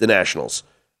should sweep the Nationals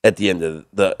at the end of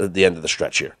the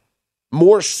stretch here.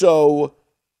 More so,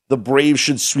 the Braves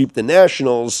should sweep the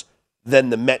Nationals than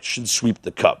the Mets should sweep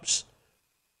the Cubs.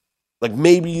 Like,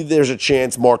 maybe there's a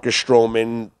chance Marcus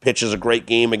Stroman pitches a great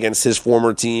game against his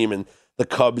former team and the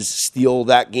Cubs steal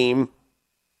that game.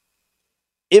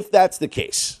 If that's the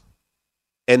case,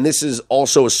 and this is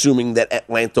also assuming that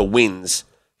Atlanta wins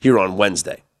here on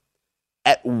Wednesday,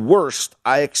 at worst,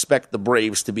 I expect the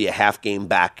Braves to be a half game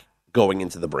back going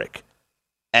into the break.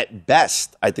 At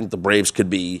best, I think the Braves could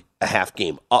be a half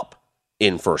game up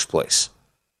in first place.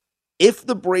 If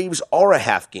the Braves are a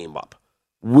half game up,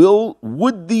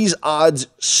 would these odds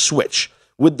switch?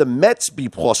 Would the Mets be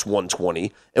plus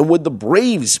 120 and would the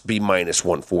Braves be minus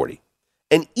 140?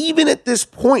 And even at this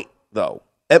point, though,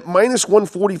 at minus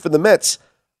 140 for the Mets,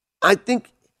 I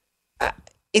think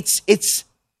it's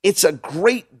a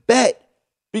great bet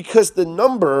because the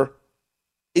number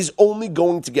is only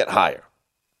going to get higher.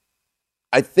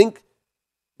 I think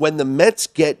when the Mets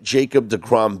get Jacob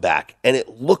deGrom back, and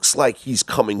it looks like he's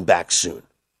coming back soon,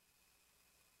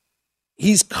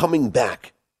 he's coming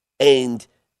back, and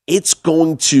it's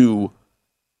going to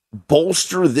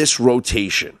bolster this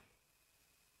rotation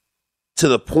to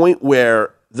the point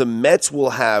where the Mets will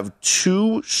have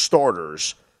 2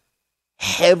 starters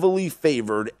heavily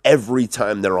favored every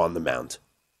time they're on the mound,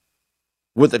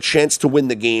 with a chance to win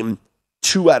the game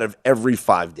 2 out of every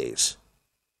 5 days.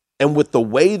 And with the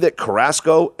way that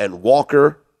Carrasco and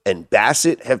Walker and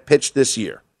Bassett have pitched this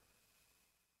year,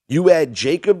 you add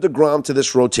Jacob deGrom to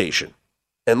this rotation,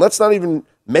 and let's not even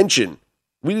mention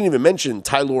we didn't even mention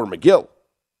Tyler McGill,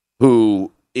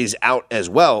 who is out as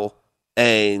well.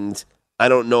 And I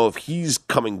don't know if he's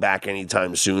coming back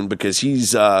anytime soon because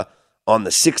he's on the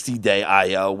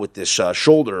 60-day IL with this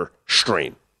shoulder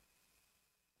strain.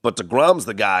 But DeGrom's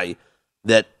the guy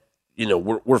that,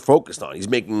 we're focused on. He's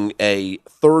making a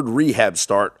third rehab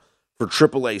start for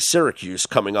AAA Syracuse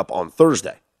coming up on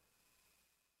Thursday.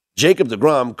 Jacob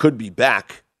DeGrom could be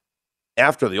back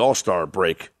after the All-Star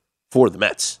break for the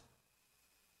Mets.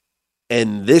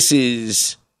 And this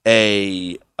is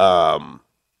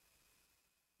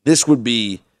this would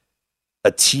be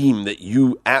a team that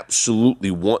you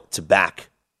absolutely want to back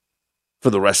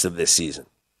for the rest of this season.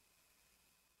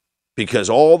 Because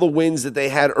all the wins that they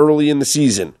had early in the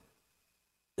season,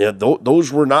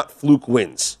 those were not fluke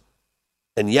wins.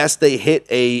 And yes, they hit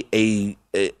a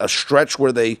stretch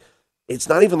where it's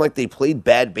not even like they played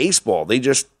bad baseball. They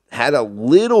just had a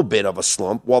little bit of a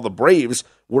slump while the Braves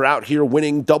were out here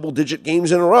winning double-digit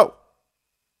games in a row.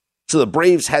 So the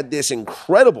Braves had this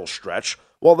incredible stretch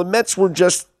while the Mets were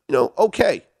just,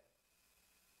 okay.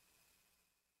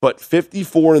 But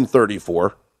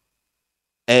 54-34,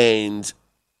 and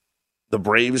the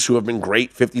Braves, who have been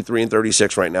great,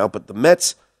 53-36 right now, but the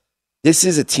Mets, this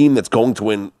is a team that's going to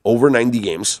win over 90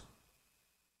 games.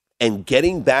 And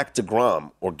getting back to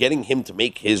DeGrom, or getting him to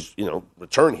make his,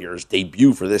 return here, his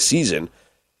debut for this season,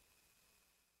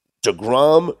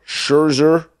 DeGrom,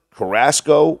 Scherzer,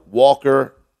 Carrasco,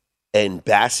 Walker, and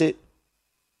Bassett,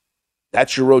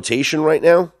 that's your rotation right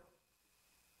now.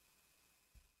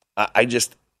 I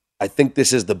think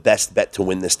this is the best bet to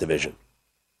win this division.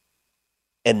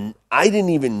 And I didn't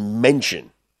even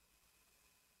mention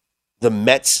the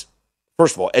Mets.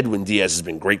 First of all, Edwin Diaz has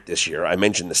been great this year. I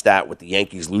mentioned the stat with the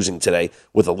Yankees losing today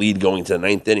with a lead going to the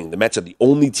ninth inning. The Mets are the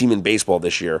only team in baseball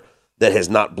this year that has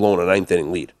not blown a ninth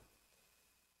inning lead.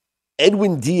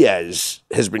 Edwin Diaz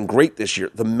has been great this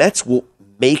year. The Mets will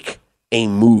make a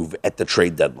move at the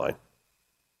trade deadline,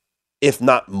 if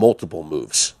not multiple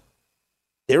moves.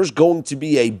 There's going to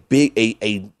be a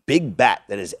big bat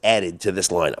that is added to this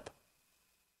lineup,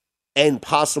 and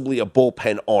possibly a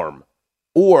bullpen arm.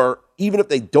 Or even if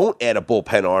they don't add a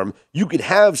bullpen arm, you could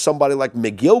have somebody like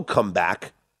McGill come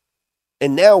back,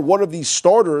 and now one of these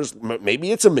starters,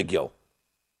 maybe it's a McGill,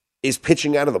 is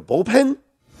pitching out of the bullpen?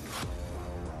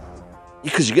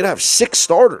 Because you're going to have 6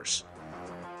 starters.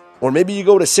 Or maybe you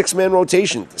go to 6-man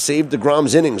rotation to save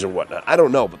DeGrom's innings or whatnot. I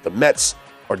don't know, but the Mets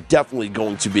are definitely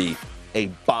going to be a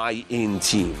buy-in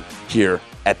team here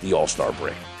at the All-Star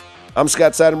break. I'm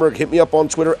Scott Seidenberg. Hit me up on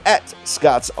Twitter at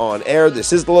ScottsOnAir.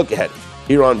 This is The Look Ahead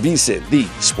here on VSiN, the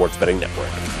Sports Betting Network.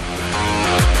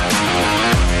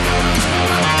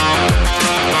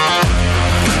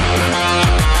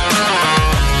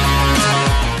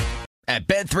 At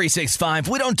Bet365,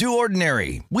 we don't do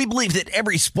ordinary. We believe that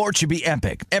every sport should be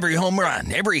epic. Every home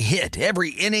run, every hit,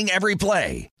 every inning, every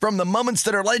play. From the moments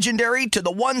that are legendary to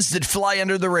the ones that fly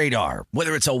under the radar.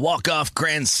 Whether it's a walk-off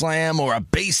grand slam or a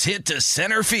base hit to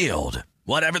center field.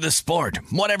 Whatever the sport,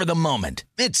 whatever the moment.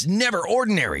 It's never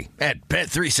ordinary at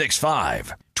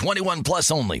Bet365. 21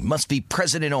 plus only. Must be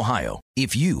present in Ohio.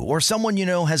 If you or someone you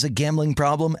know has a gambling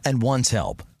problem and wants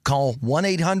help, call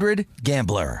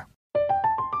 1-800-GAMBLER.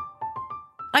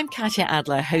 I'm Katya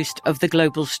Adler, host of The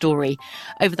Global Story.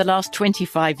 Over the last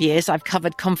 25 years, I've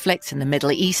covered conflicts in the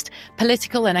Middle East,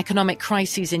 political and economic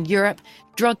crises in Europe,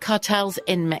 drug cartels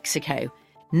in Mexico.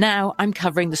 Now I'm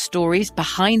covering the stories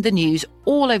behind the news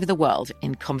all over the world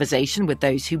in conversation with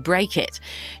those who break it.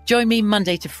 Join me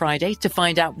Monday to Friday to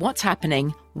find out what's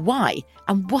happening, why,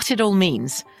 and what it all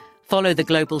means. Follow The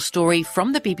Global Story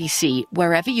from the BBC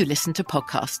wherever you listen to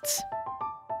podcasts.